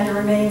and had to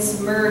remain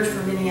submerged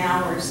for many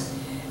hours.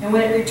 And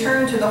when it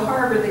returned to the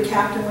harbor, the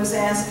captain was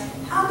asked,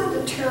 "How did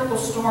the terrible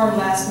storm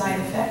last night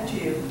affect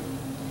you?"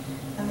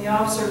 And the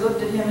officer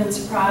looked at him in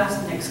surprise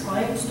and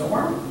exclaimed,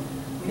 "Storm?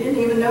 We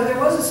didn't even know there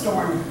was a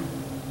storm."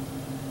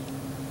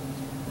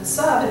 The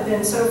sub had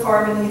been so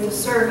far beneath the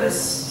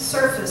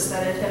surface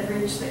that it had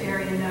reached the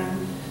area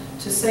known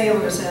to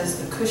sailors as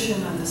the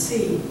cushion of the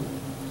sea.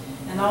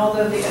 And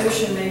although the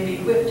ocean may be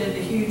whipped into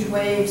huge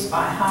waves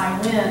by high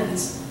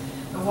winds,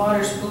 the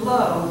waters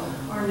below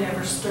are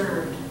never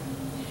stirred.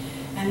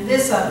 And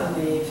this, I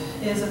believe,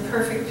 is a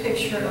perfect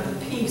picture of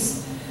the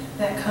peace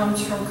that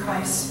comes from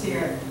Christ's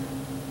Spirit.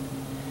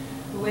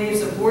 The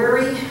waves of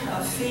worry,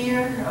 of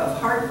fear, of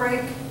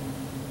heartbreak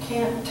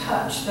can't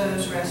touch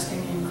those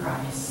resting in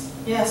Christ.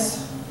 Yes,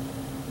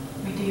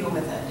 we deal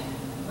with it,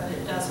 but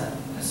it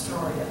doesn't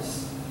destroy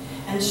us.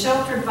 And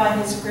sheltered by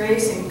His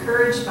grace,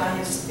 encouraged by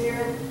His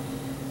Spirit,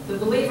 the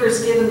believer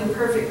is given the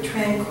perfect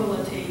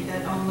tranquility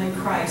that only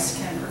Christ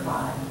can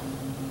provide.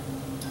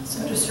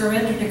 So to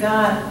surrender to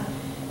God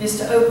is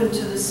to open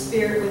to the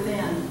Spirit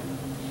within.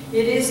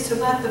 It is to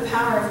let the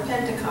power of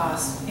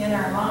Pentecost in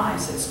our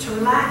lives. It's to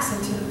relax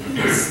into the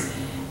peace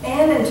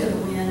and into the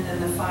wind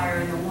and the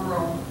fire in the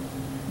world,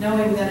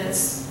 knowing that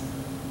it's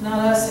not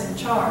us in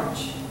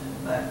charge,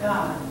 but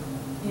God,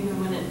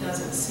 even when it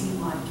doesn't seem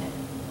like it.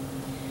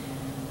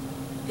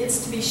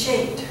 It's to be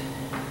shaped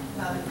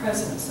by the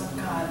presence of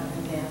God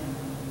within.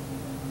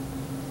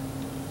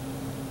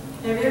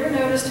 Have you ever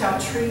noticed how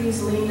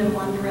trees lean in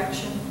one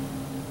direction,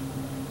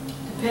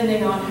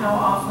 depending on how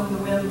often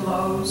the wind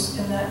blows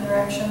in that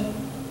direction?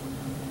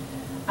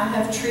 I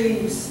have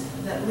trees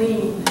that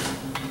lean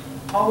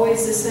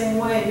always the same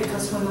way,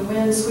 because when the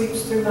wind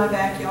sweeps through my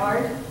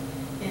backyard,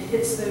 it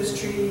hits those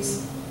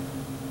trees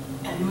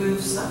and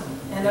moves them.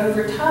 And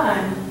over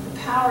time, the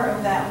power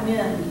of that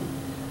wind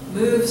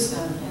moves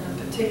them in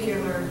a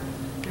particular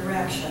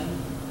direction.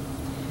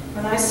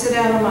 When I sit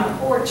out on my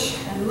porch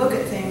and look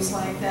at things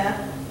like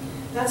that,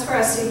 that's where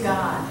I see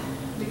God,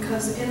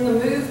 because in the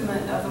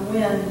movement of the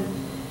wind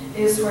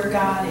is where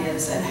God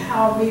is, and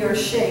how we are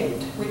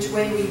shaped, which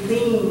way we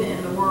lean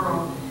in the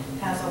world,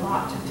 has a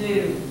lot to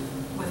do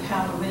with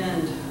how the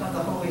wind of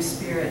the Holy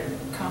Spirit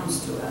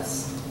comes to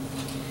us.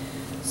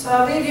 So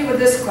I'll leave you with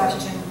this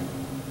question.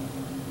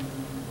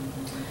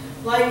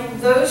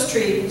 Like those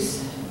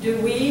trees, do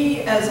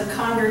we as a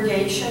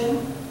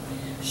congregation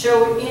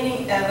show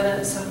any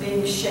evidence of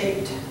being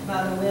shaped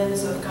by the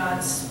winds of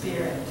God's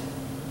Spirit?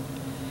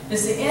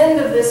 Is the end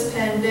of this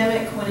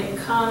pandemic, when it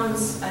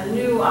comes, a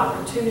new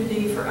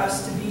opportunity for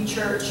us to be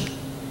church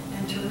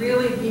and to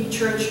really be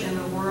church in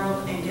the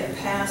world and get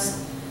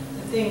past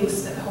the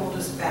things that hold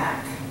us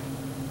back?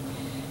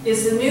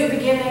 Is the new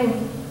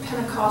beginning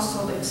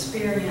Pentecostal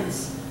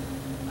experience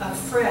a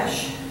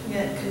fresh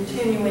yet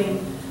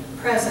continuing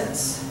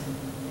presence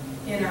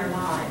in our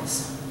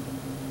lives?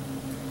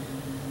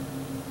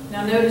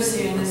 Now notice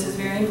here, and this is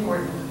very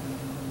important,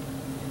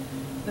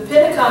 the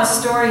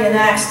Pentecost story in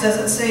Acts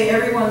doesn't say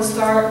everyone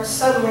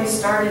suddenly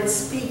started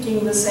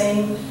speaking the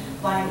same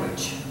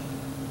language.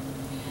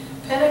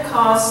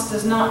 Pentecost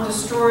does not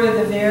destroy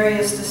the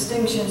various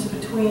distinctions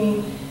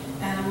between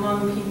and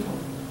among people.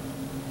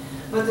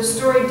 But the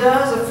story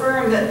does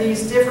affirm that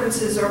these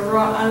differences are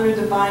brought under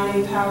the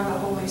binding power of the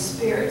Holy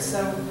Spirit.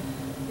 So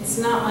it's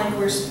not like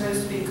we're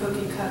supposed to be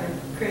cookie-cutter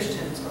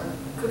Christians or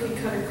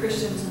cookie-cutter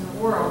Christians in the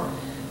world,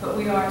 but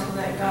we are to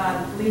let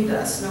God lead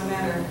us no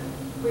matter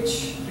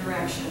which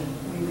direction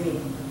we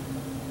lean.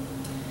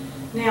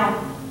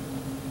 Now,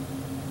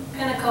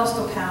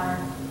 Pentecostal power,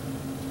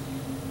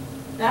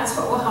 that's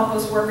what will help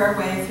us work our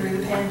way through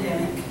the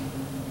pandemic.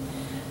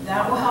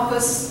 That will help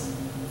us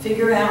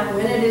figure out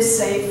when it is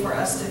safe for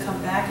us to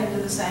come back into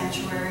the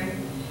sanctuary.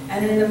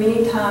 And in the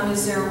meantime,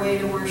 is there a way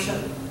to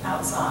worship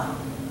outside?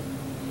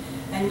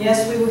 And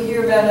yes, we will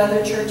hear about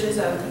other churches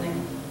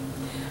opening.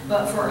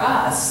 But for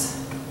us,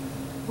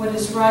 what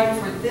is right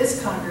for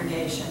this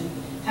congregation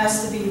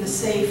has to be the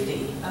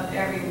safety of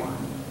everyone.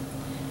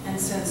 And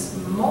since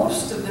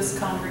most of this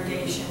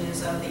congregation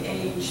is of the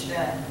age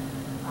that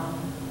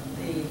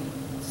the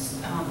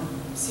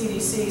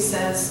CDC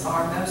says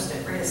are most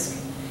at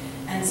risk,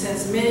 and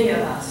since many of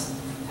us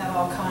have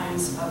all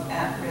kinds of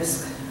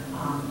at-risk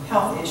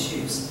health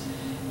issues,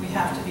 we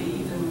have to be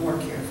even more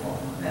careful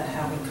about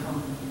how we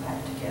come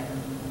back together.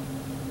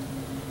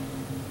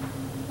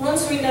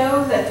 Once we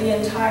know that the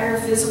entire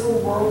physical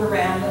world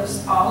around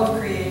us, all of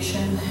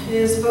creation,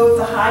 is both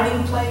the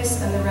hiding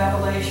place and the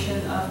revelation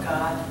of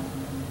God,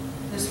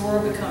 this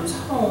world becomes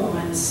home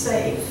and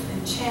safe,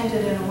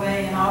 enchanted in a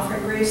way, and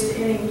offering grace to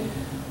any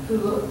who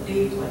look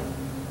deeply.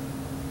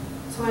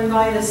 So I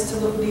invite us to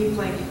look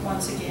deeply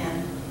once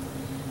again,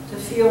 to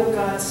feel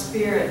God's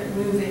Spirit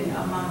moving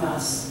among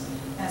us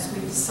as we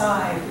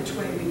decide which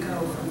way we go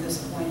from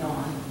this point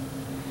on.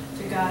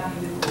 To God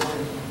be the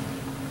glory.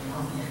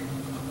 Amen.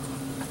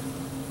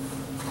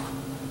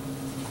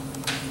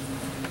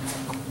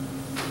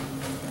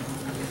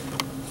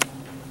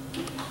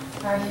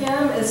 Our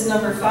hymn is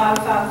number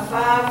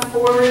 555,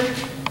 Forward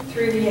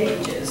Through the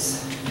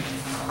Ages.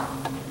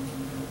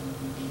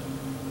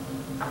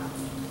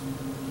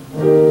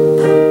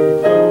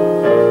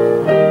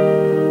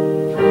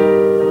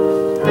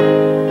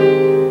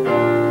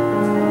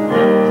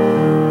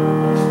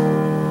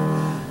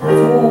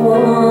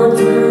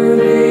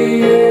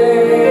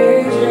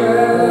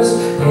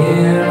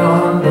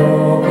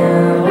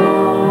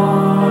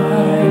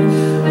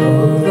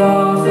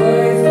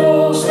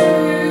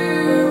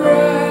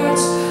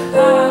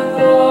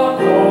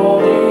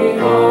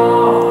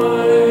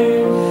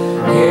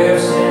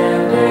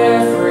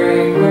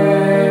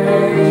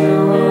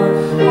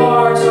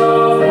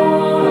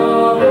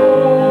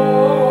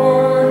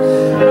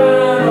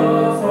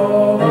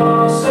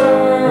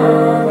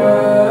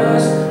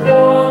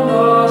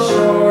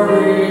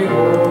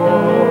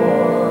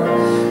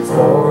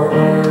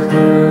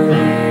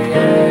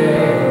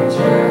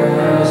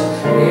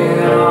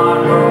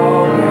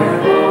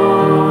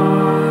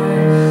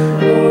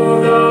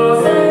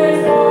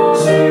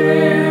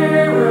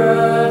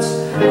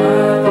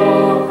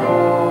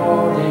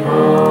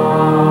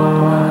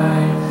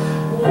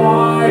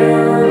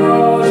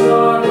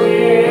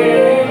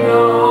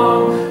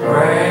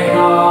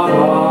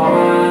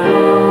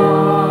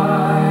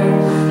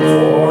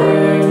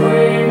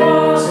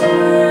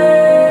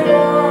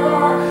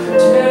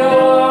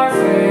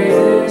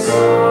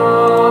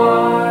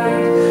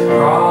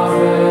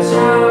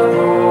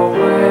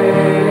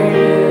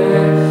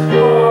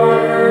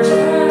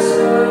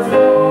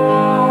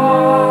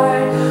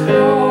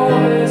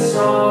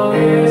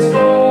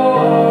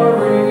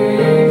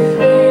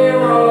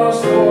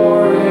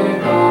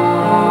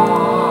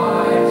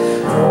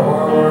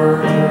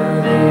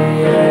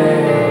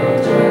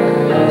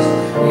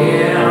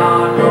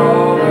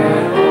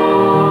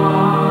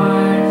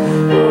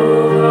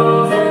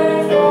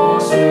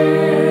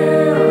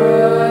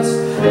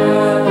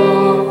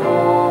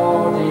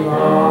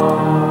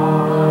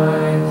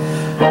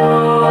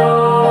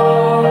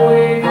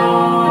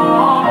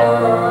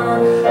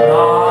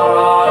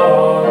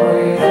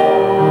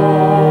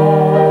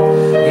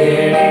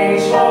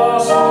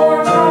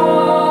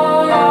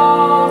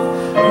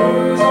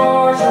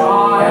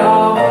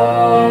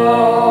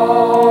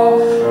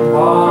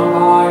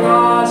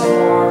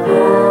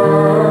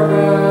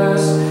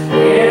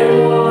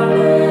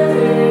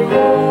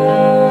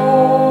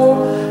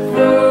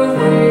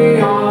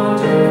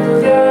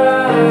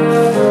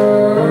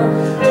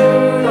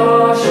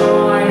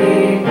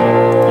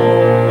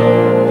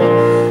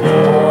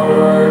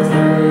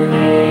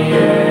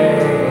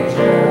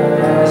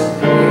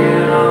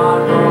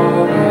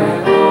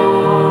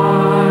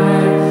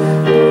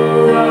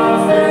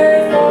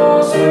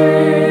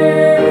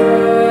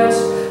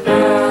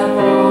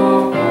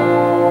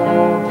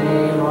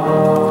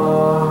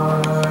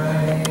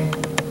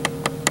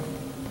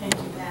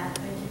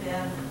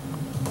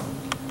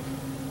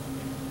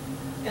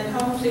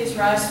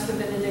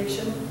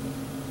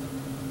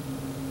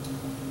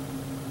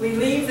 We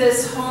leave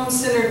this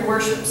home-centered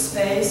worship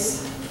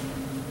space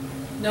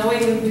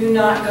knowing we do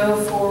not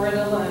go forward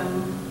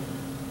alone.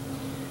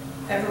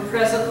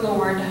 Ever-present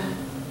Lord,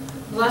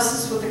 bless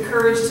us with the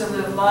courage to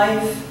live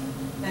life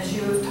as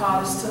you have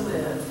taught us to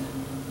live.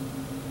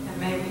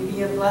 And may we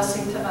be a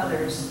blessing to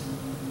others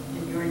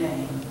in your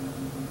name.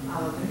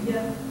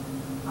 Hallelujah.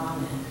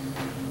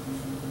 Amen.